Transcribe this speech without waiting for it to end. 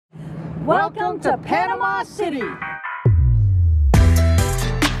Welcome to Panama City.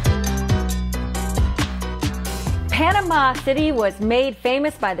 Panama City was made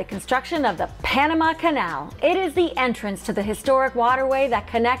famous by the construction of the Panama Canal. It is the entrance to the historic waterway that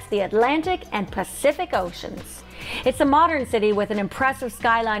connects the Atlantic and Pacific Oceans. It's a modern city with an impressive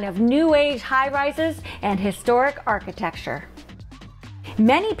skyline of new age high-rises and historic architecture.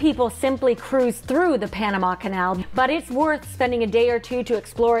 Many people simply cruise through the Panama Canal, but it's worth spending a day or two to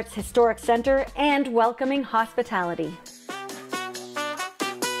explore its historic center and welcoming hospitality.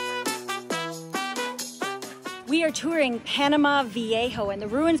 We are touring Panama Viejo, and the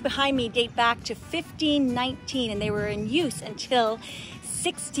ruins behind me date back to 1519, and they were in use until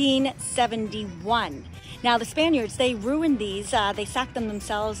 1671. Now the Spaniards, they ruined these, they sacked them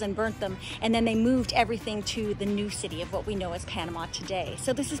themselves and burnt them, and then they moved everything to the new city of what we know as Panama today.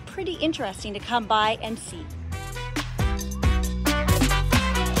 So this is pretty interesting to come by and see.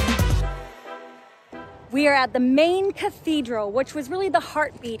 We are at the main cathedral, which was really the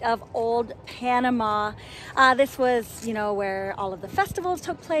heartbeat of old Panama. This was, where all of the festivals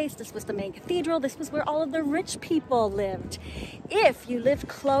took place. This was the main cathedral. This was where all of the rich people lived. If you lived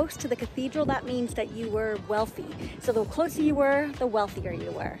close to the cathedral, that means that you were wealthy. So the closer you were, the wealthier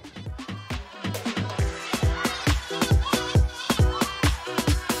you were.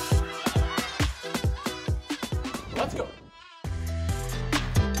 Let's go.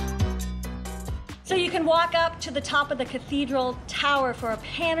 So you can walk up to the top of the cathedral tower for a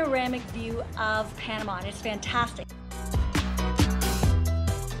panoramic view of Panama, and it's fantastic.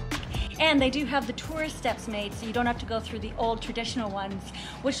 And they do have the tourist steps made, so you don't have to go through the old traditional ones,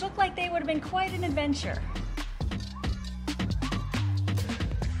 which look like they would have been quite an adventure.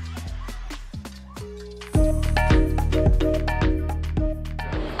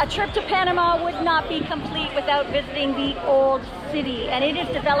 A trip to Panama would not be complete without visiting the old city, and it is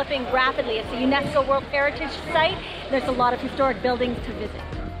developing rapidly. It's a UNESCO World Heritage Site. There's a lot of historic buildings to visit.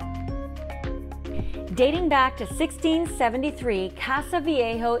 Dating back to 1673, Casco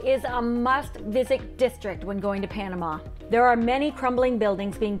Viejo is a must-visit district when going to Panama. There are many crumbling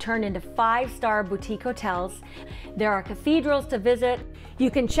buildings being turned into 5-star boutique hotels. There are cathedrals to visit. You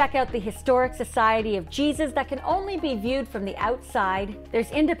can check out the Historic Society of Jesus that can only be viewed from the outside.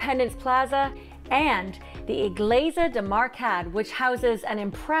 There's Independence Plaza and the Iglesia de Mark Hat, which houses an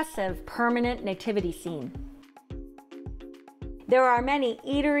impressive permanent nativity scene. There are many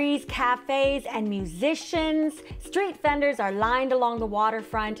eateries, cafes, and musicians. Street vendors are lined along the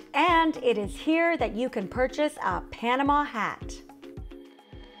waterfront, and it is here that you can purchase a Panama hat.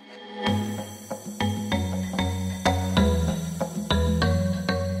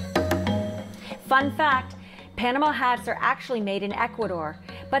 Fun fact, Panama hats are actually made in Ecuador,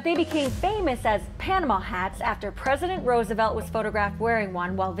 but they became famous as Panama hats after President Roosevelt was photographed wearing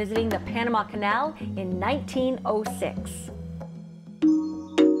one while visiting the Panama Canal in 1906.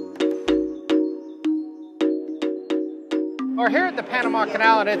 We're here at the Panama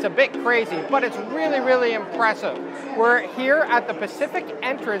Canal, and it's a bit crazy, but it's really impressive. We're here at the Pacific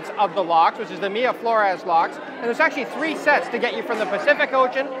entrance of the locks, which is the Flores locks, and there's actually 3 sets to get you from the Pacific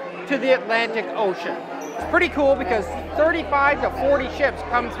Ocean to the Atlantic Ocean. It's pretty cool because 35 to 40 ships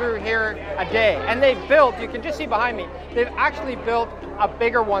come through here a day, and they've built, you can just see behind me, they've actually built a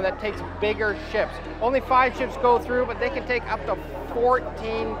bigger one that takes bigger ships. Only 5 ships go through, but they can take up to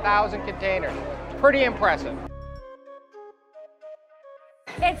 14,000 containers. Pretty impressive.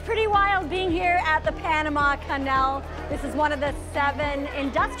 It's pretty wild being here at the Panama Canal. This is one of the 7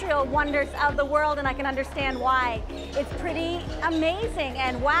 industrial wonders of the world, and I can understand why. It's pretty amazing,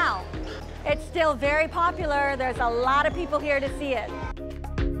 and wow, it's still very popular. There's a lot of people here to see it.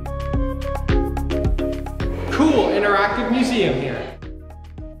 Cool interactive museum here.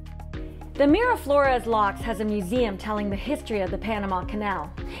 The Mira Flores Locks has a museum telling the history of the Panama Canal.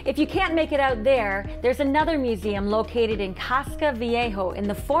 If you can't make it out there, there's another museum located in Casco Viejo in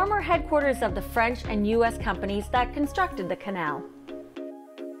the former headquarters of the French and US companies that constructed the canal.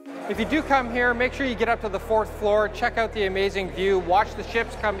 If you do come here, make sure you get up to the 4th floor, check out the amazing view, watch the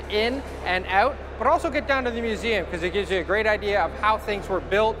ships come in and out, but also get down to the museum because it gives you a great idea of how things were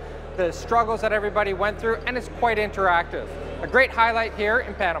built, the struggles that everybody went through, and it's quite interactive. A great highlight here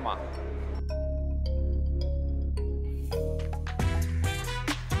in Panama.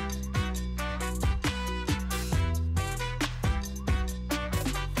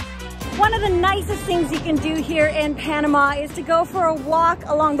 One of the nicest things you can do here in Panama is to go for a walk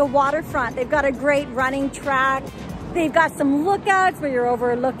along the waterfront. They've got a great running track. They've got some lookouts where you're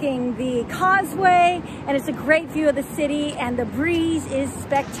overlooking the causeway, and it's a great view of the city, and the breeze is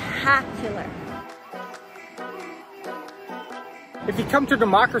spectacular. If you come to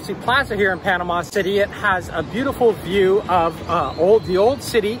Democracy Plaza here in Panama City, it has a beautiful view of the old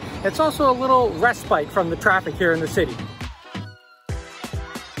city. It's also a little respite from the traffic here in the city.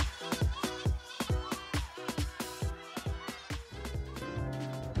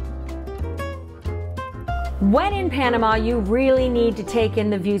 When in Panama, you really need to take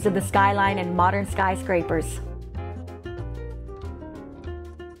in the views of the skyline and modern skyscrapers.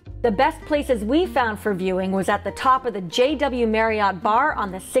 The best places we found for viewing was at the top of the JW Marriott bar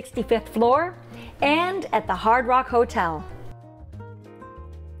on the 65th floor and at the Hard Rock Hotel.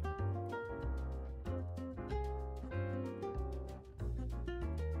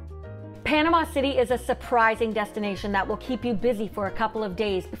 Panama City is a surprising destination that will keep you busy for a couple of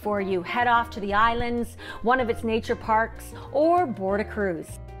days before you head off to the islands, one of its nature parks, or board a cruise.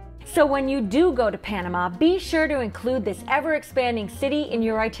 So when you do go to Panama, be sure to include this ever-expanding city in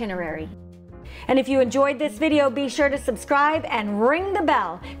your itinerary. And if you enjoyed this video, be sure to subscribe and ring the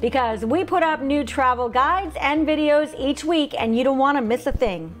bell because we put up new travel guides and videos each week and you don't want to miss a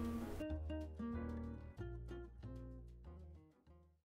thing.